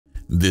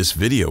This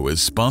video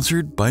is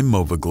sponsored by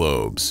Mova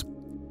Globes.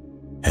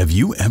 Have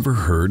you ever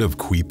heard of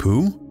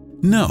Quipu?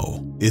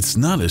 No, it's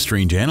not a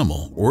strange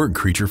animal or a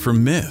creature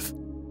from myth.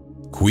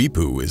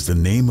 Quipu is the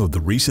name of the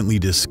recently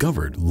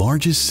discovered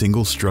largest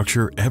single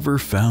structure ever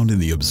found in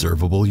the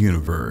observable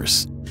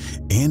universe,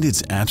 and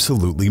it's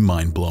absolutely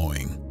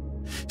mind-blowing.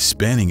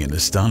 Spanning an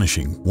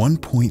astonishing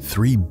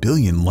 1.3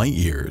 billion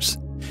light-years,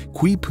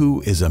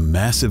 Quipu is a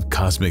massive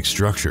cosmic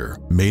structure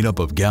made up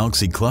of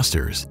galaxy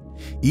clusters,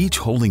 each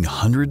holding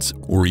hundreds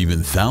or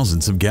even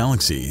thousands of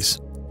galaxies.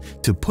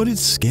 To put its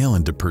scale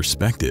into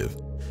perspective,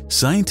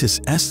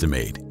 scientists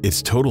estimate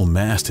its total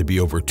mass to be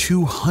over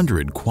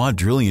 200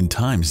 quadrillion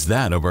times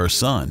that of our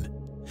Sun.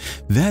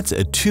 That's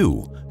a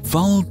 2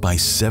 followed by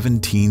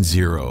 17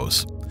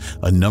 zeros,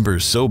 a number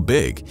so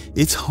big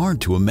it's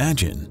hard to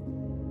imagine.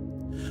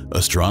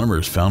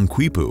 Astronomers found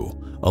Quipu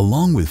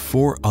along with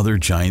 4 other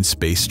giant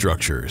space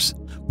structures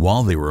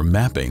while they were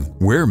mapping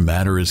where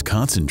matter is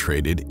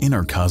concentrated in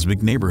our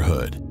cosmic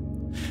neighborhood.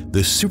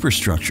 The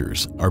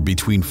superstructures are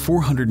between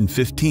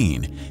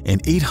 415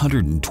 and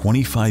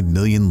 825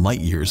 million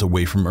light-years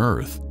away from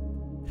Earth.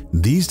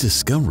 These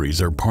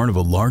discoveries are part of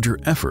a larger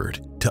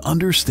effort to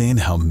understand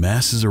how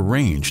mass is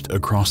arranged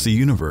across the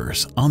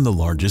universe on the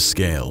largest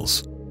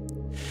scales.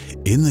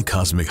 In the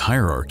cosmic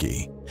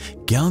hierarchy,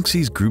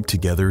 galaxies group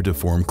together to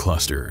form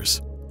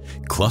clusters.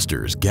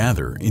 Clusters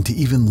gather into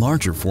even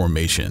larger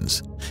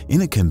formations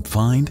in a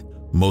confined,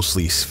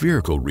 mostly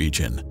spherical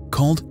region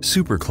called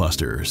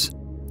superclusters.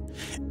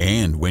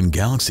 And when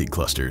galaxy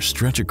clusters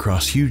stretch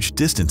across huge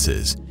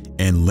distances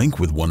and link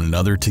with one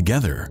another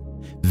together,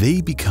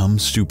 they become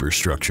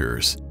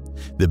superstructures,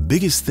 the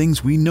biggest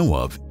things we know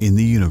of in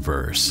the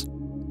universe.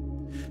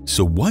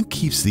 So what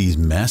keeps these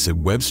massive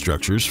web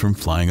structures from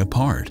flying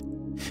apart?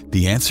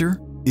 The answer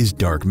is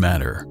dark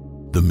matter,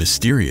 the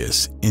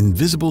mysterious,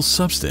 invisible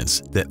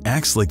substance that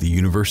acts like the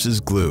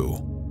universe's glue.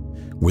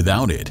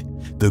 Without it,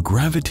 the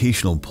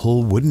gravitational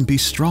pull wouldn't be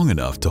strong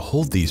enough to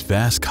hold these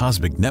vast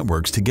cosmic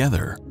networks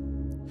together.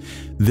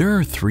 There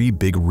are 3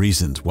 big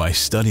reasons why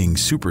studying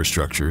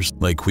superstructures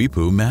like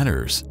Quipu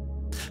matters.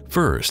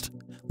 First,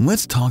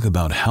 let's talk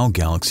about how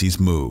galaxies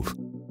move.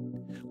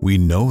 We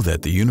know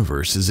that the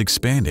universe is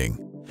expanding,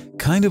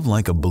 kind of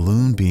like a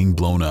balloon being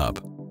blown up.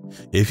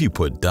 If you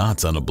put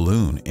dots on a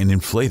balloon and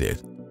inflate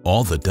it,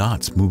 all the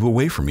dots move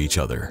away from each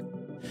other.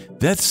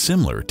 That's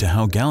similar to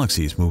how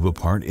galaxies move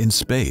apart in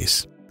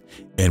space,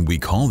 and we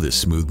call this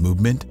smooth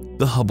movement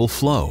the Hubble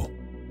flow.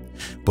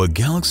 But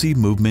galaxy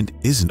movement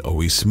isn't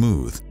always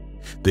smooth.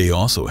 They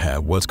also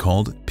have what's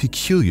called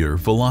peculiar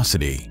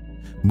velocity,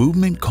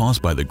 movement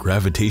caused by the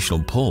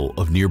gravitational pull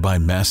of nearby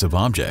massive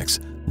objects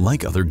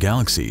like other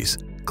galaxies,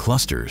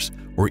 clusters,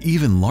 or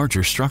even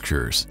larger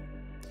structures.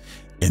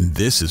 And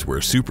this is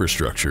where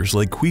superstructures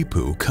like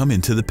Quipu come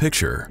into the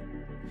picture.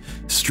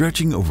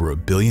 Stretching over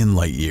 1 billion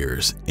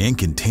light-years and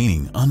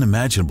containing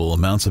unimaginable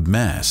amounts of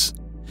mass,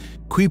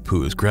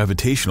 Quipu's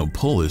gravitational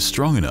pull is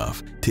strong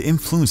enough to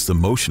influence the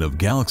motion of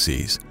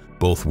galaxies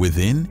both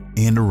within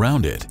and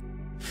around it.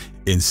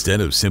 Instead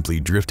of simply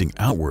drifting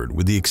outward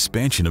with the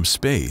expansion of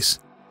space,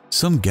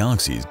 some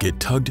galaxies get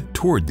tugged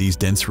toward these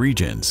dense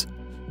regions,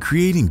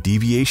 creating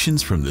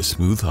deviations from the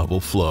smooth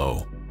Hubble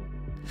flow.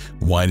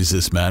 Why does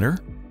this matter?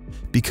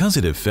 Because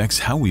it affects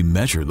how we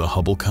measure the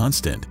Hubble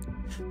constant,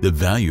 the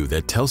value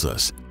that tells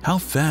us how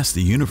fast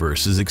the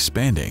universe is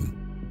expanding.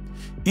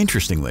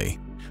 Interestingly,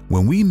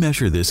 when we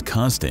measure this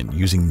constant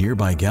using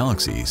nearby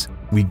galaxies,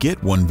 we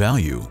get one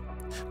value.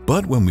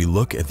 But when we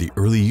look at the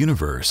early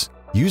universe,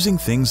 using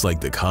things like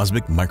the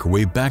cosmic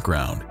microwave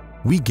background,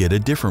 we get a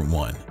different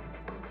one.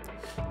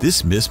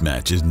 This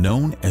mismatch is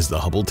known as the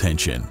Hubble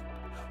tension,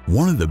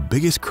 one of the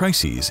biggest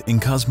crises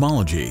in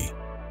cosmology.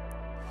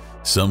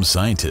 Some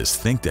scientists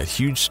think that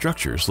huge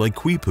structures like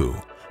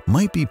Quipu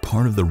might be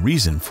part of the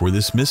reason for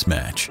this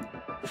mismatch.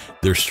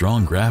 Their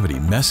strong gravity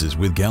messes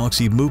with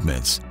galaxy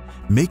movements,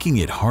 making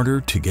it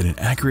harder to get an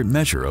accurate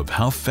measure of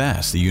how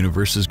fast the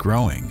universe is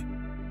growing.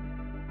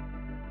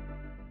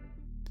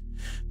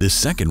 The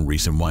second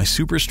reason why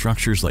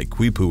superstructures like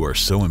Quipu are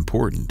so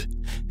important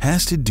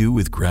has to do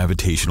with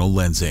gravitational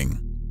lensing.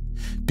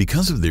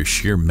 Because of their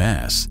sheer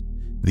mass,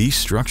 these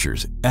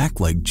structures act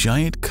like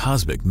giant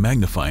cosmic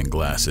magnifying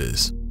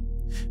glasses.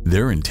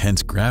 Their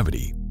intense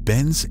gravity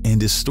bends and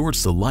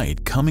distorts the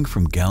light coming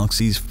from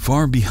galaxies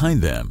far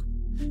behind them,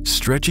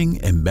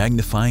 stretching and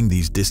magnifying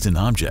these distant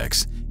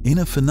objects in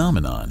a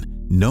phenomenon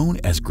known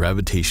as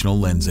gravitational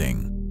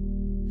lensing.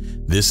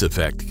 This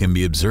effect can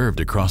be observed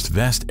across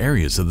vast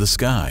areas of the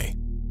sky.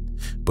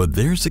 But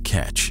there's a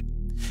catch.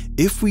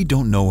 If we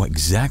don't know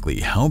exactly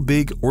how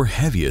big or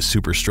heavy a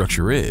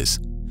superstructure is,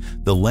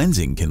 the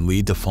lensing can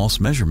lead to false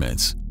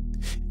measurements.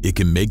 It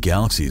can make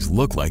galaxies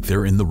look like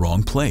they're in the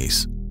wrong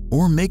place,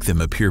 or make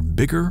them appear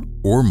bigger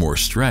or more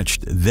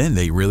stretched than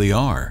they really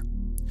are.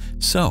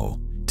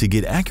 So, to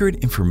get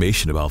accurate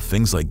information about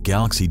things like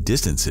galaxy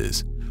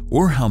distances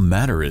or how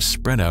matter is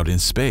spread out in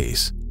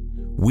space,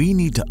 we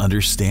need to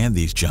understand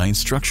these giant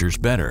structures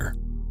better.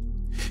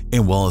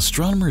 And while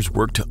astronomers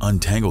work to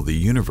untangle the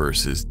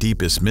universe's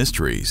deepest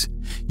mysteries,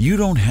 you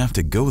don't have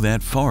to go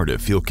that far to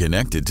feel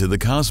connected to the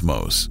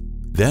cosmos.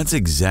 That's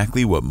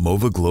exactly what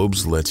MOVA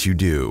Globes lets you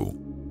do.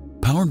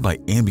 Powered by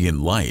ambient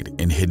light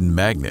and hidden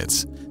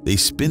magnets, they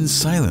spin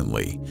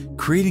silently,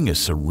 creating a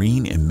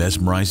serene and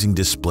mesmerizing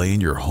display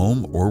in your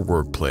home or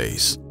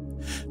workplace.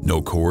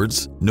 No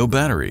cords, no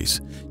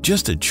batteries,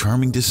 just a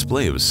charming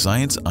display of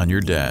science on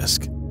your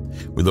desk.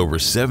 With over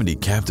 70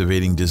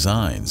 captivating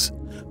designs,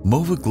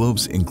 MOVA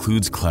Globes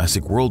includes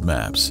classic world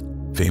maps,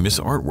 famous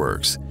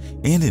artworks,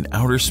 and an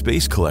outer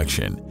space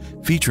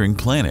collection featuring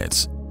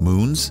planets,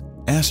 moons,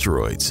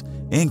 asteroids,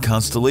 and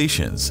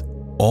constellations,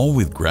 all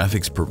with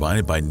graphics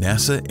provided by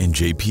NASA and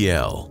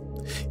JPL.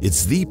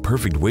 It's the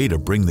perfect way to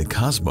bring the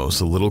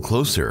cosmos a little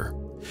closer,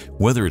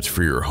 whether it's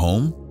for your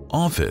home,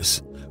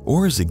 office,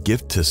 or as a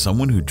gift to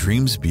someone who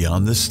dreams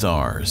beyond the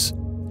stars.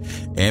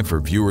 And for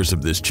viewers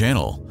of this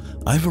channel,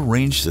 I've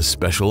arranged a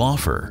special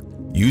offer.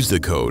 Use the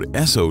code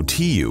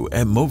SOTU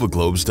at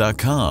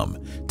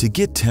movaglobes.com to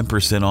get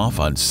 10% off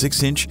on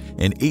 6-inch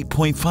and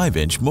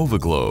 8.5-inch MOVA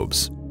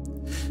Globes.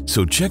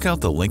 So check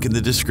out the link in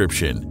the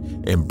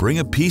description and bring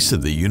a piece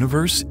of the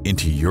universe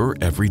into your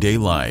everyday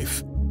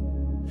life.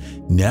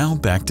 Now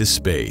back to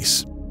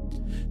space.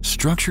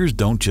 Structures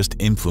don't just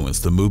influence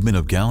the movement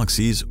of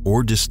galaxies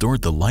or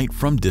distort the light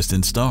from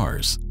distant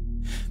stars.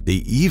 They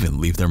even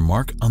leave their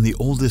mark on the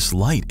oldest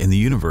light in the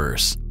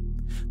universe,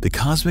 the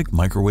cosmic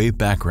microwave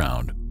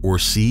background, or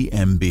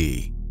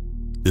CMB.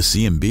 The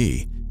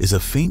CMB is a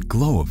faint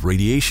glow of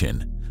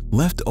radiation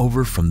left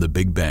over from the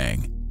Big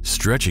Bang,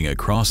 stretching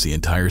across the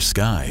entire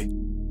sky.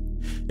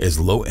 As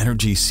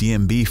low-energy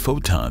CMB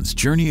photons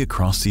journey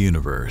across the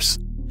universe,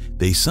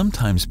 they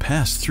sometimes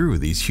pass through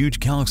these huge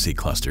galaxy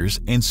clusters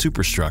and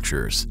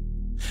superstructures,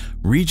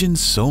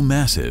 regions so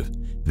massive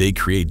they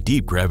create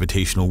deep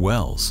gravitational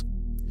wells.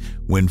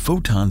 When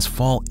photons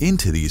fall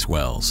into these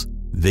wells,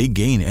 they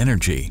gain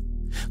energy,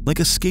 like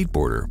a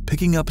skateboarder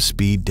picking up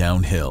speed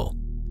downhill.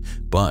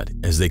 But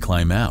as they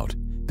climb out,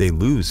 they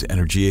lose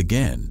energy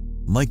again,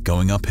 like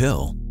going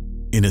uphill.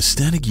 In a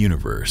static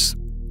universe,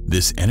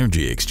 this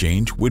energy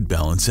exchange would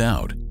balance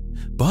out.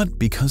 But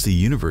because the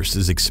universe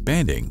is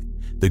expanding,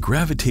 the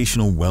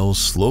gravitational wells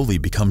slowly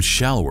become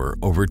shallower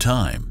over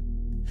time.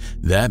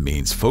 That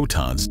means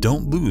photons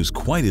don't lose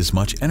quite as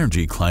much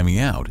energy climbing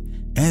out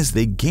as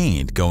they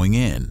gained going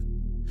in.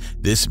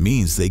 This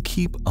means they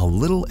keep a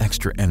little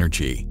extra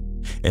energy,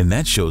 and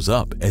that shows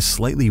up as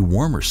slightly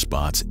warmer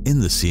spots in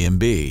the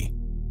CMB.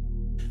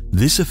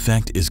 This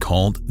effect is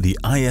called the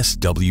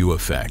ISW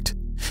effect.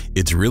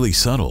 It's really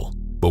subtle,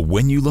 but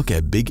when you look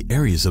at big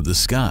areas of the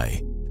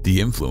sky,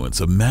 the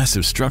influence of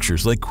massive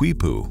structures like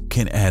Quipu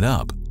can add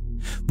up,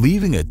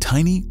 leaving a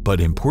tiny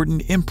but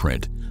important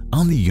imprint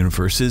on the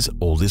universe's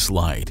oldest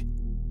light.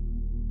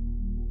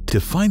 To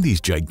find these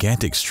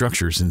gigantic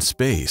structures in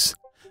space,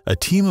 a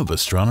team of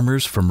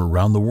astronomers from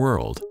around the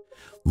world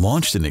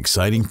launched an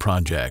exciting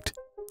project.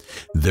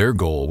 Their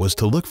goal was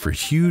to look for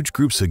huge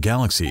groups of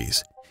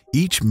galaxies,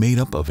 each made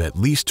up of at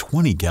least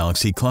 20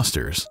 galaxy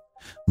clusters,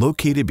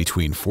 located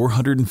between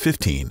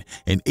 415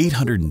 and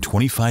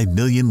 825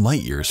 million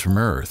light-years from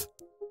Earth.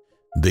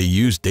 They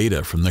used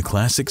data from the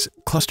Classics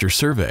Cluster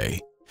Survey,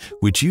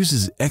 which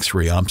uses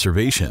X-ray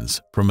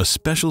observations from a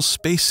special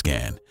space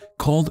scan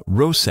called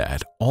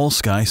ROSAT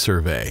All-Sky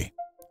Survey.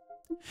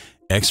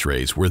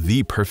 X-rays were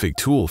the perfect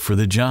tool for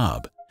the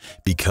job,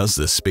 because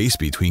the space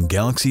between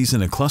galaxies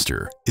in a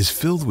cluster is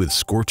filled with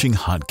scorching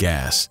hot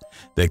gas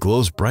that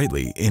glows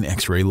brightly in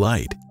X-ray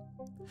light.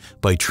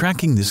 By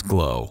tracking this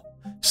glow,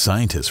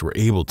 scientists were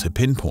able to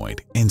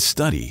pinpoint and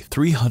study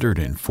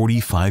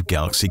 345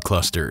 galaxy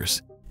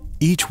clusters,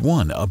 each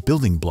one a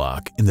building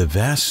block in the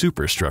vast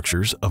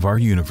superstructures of our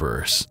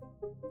universe.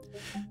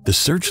 The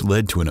search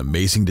led to an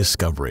amazing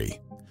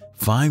discovery: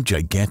 5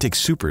 gigantic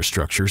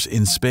superstructures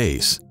in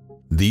space.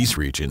 These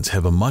regions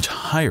have a much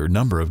higher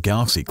number of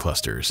galaxy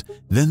clusters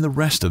than the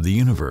rest of the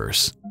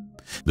universe.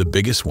 The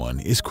biggest one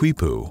is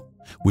Quipu,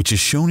 which is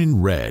shown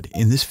in red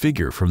in this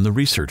figure from the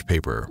research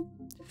paper.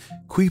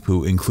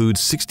 Quipu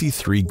includes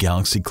 63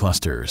 galaxy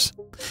clusters,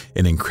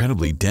 an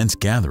incredibly dense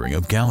gathering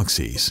of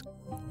galaxies.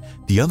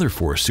 The other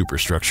 4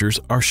 superstructures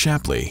are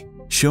Shapley,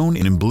 shown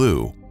in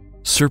blue,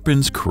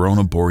 Serpens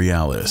Corona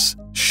Borealis,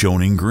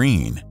 shown in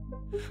green,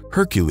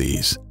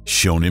 Hercules,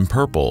 shown in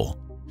purple,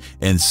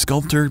 and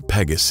Sculptor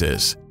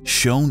Pegasus,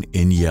 shown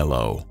in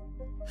yellow.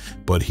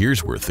 But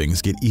here's where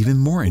things get even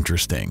more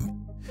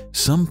interesting.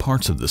 Some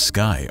parts of the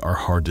sky are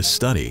hard to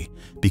study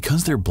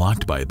because they're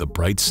blocked by the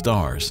bright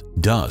stars,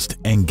 dust,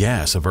 and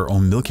gas of our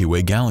own Milky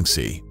Way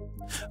galaxy.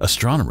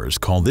 Astronomers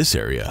call this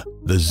area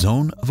the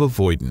zone of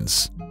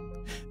avoidance.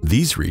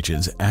 These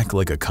regions act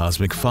like a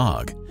cosmic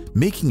fog,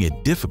 making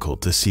it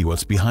difficult to see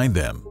what's behind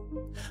them.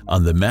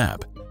 On the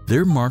map,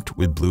 they're marked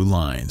with blue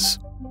lines.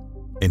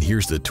 And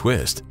here's the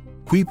twist: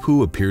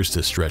 Quipu appears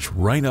to stretch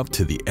right up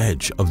to the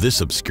edge of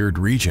this obscured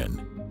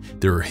region.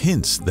 There are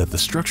hints that the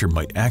structure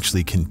might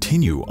actually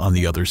continue on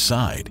the other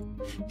side,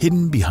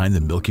 hidden behind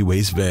the Milky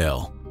Way's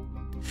veil.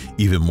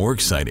 Even more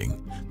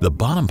exciting, The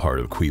bottom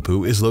part of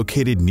Quipu is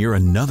located near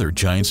another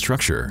giant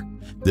structure,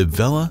 the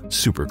Vela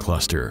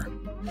supercluster,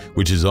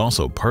 which is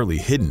also partly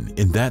hidden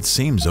in that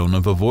same zone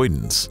of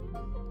avoidance.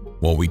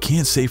 While we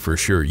can't say for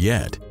sure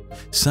yet,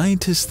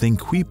 scientists think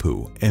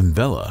Quipu and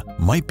Vela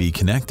might be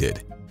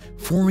connected,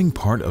 forming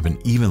part of an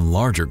even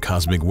larger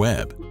cosmic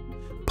web,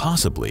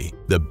 possibly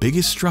the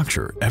biggest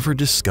structure ever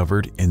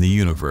discovered in the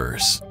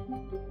universe.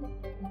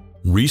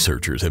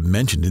 Researchers have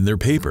mentioned in their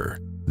paper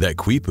that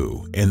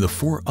Quipu and the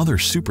 4 other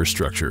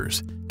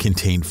superstructures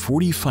contain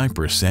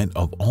 45%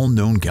 of all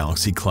known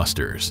galaxy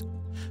clusters,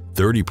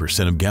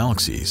 30% of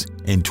galaxies,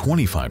 and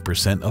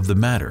 25% of the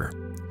matter.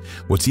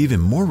 What's even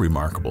more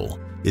remarkable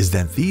is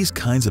that these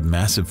kinds of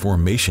massive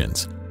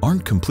formations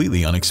aren't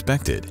completely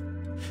unexpected.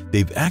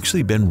 They've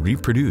actually been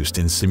reproduced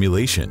in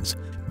simulations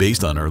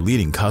based on our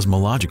leading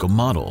cosmological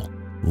model,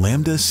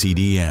 Lambda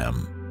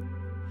CDM.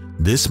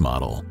 This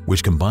model,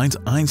 which combines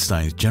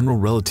Einstein's general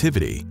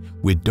relativity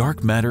with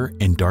dark matter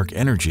and dark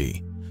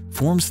energy,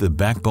 forms the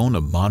backbone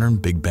of modern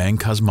Big Bang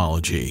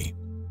cosmology.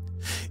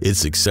 It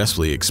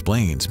successfully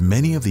explains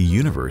many of the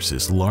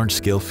universe's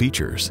large-scale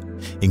features,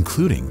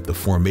 including the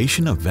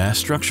formation of vast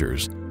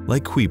structures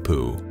like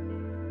Quipu.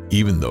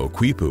 Even though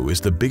Quipu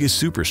is the biggest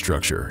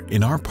superstructure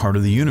in our part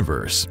of the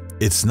universe,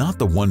 it's not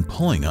the one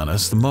pulling on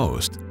us the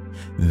most.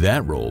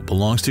 That role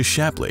belongs to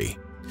Shapley,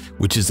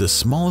 which is the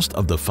smallest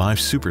of the 5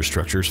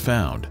 superstructures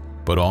found,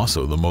 but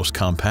also the most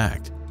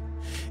compact.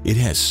 It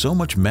has so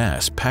much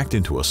mass packed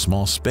into a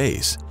small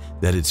space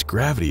that its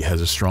gravity has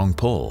a strong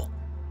pull.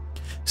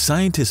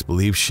 Scientists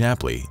believe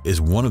Shapley is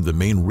one of the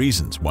main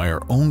reasons why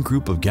our own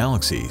group of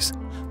galaxies,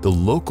 the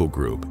local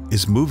group,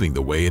 is moving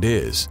the way it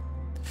is.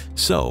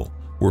 So,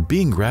 we're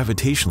being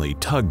gravitationally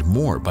tugged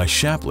more by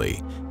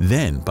Shapley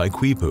than by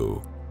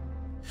Quipu.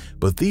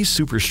 But these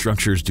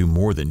superstructures do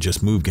more than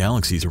just move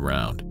galaxies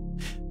around.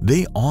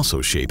 They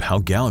also shape how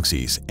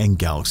galaxies and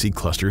galaxy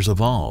clusters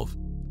evolve.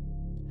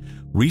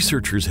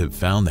 Researchers have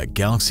found that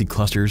galaxy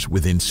clusters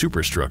within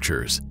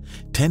superstructures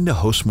tend to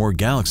host more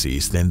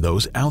galaxies than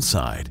those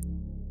outside.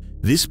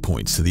 This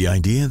points to the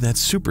idea that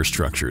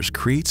superstructures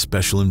create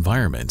special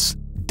environments,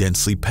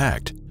 densely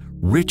packed,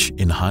 rich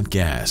in hot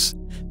gas,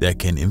 that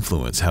can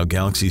influence how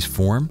galaxies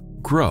form,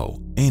 grow,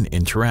 and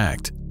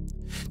interact.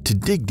 To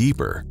dig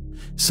deeper,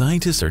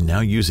 scientists are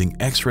now using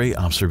X-ray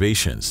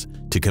observations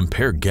to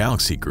compare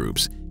galaxy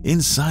groups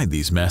inside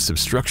these massive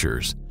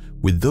structures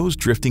with those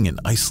drifting in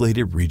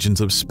isolated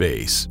regions of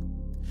space.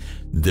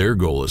 Their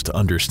goal is to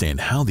understand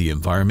how the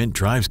environment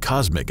drives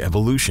cosmic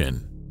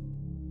evolution.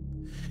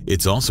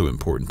 It's also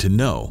important to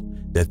know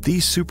that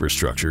these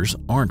superstructures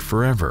aren't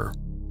forever.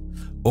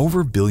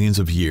 Over billions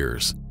of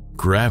years,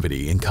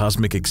 gravity and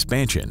cosmic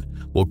expansion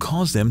will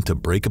cause them to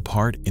break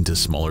apart into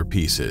smaller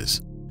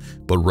pieces.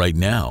 But right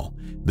now,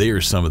 they are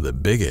some of the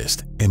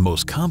biggest and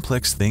most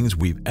complex things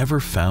we've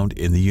ever found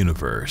in the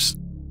universe.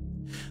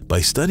 By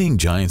studying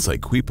giants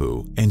like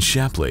Quipu and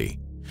Shapley,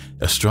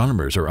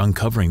 astronomers are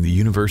uncovering the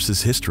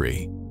universe's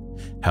history,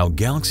 how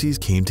galaxies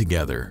came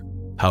together,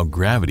 how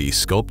gravity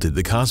sculpted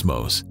the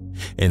cosmos,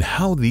 and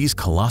how these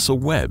colossal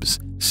webs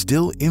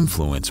still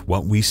influence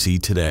what we see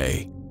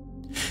today.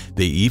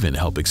 They even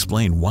help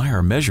explain why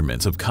our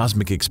measurements of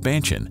cosmic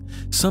expansion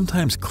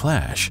sometimes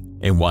clash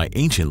and why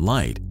ancient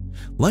light,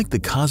 like the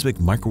cosmic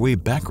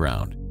microwave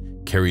background,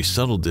 carries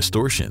subtle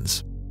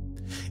distortions.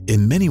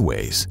 In many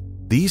ways,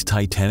 these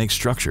titanic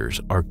structures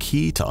are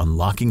key to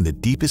unlocking the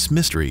deepest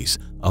mysteries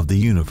of the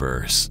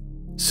universe.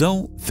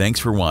 So, thanks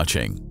for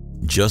watching.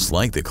 Just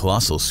like the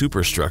colossal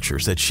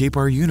superstructures that shape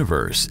our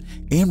universe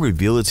and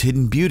reveal its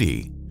hidden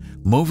beauty,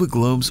 MOVA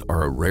globes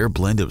are a rare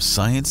blend of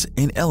science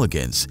and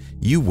elegance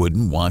you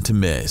wouldn't want to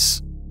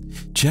miss.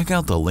 Check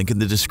out the link in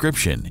the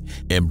description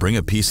and bring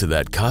a piece of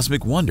that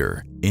cosmic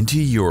wonder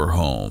into your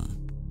home.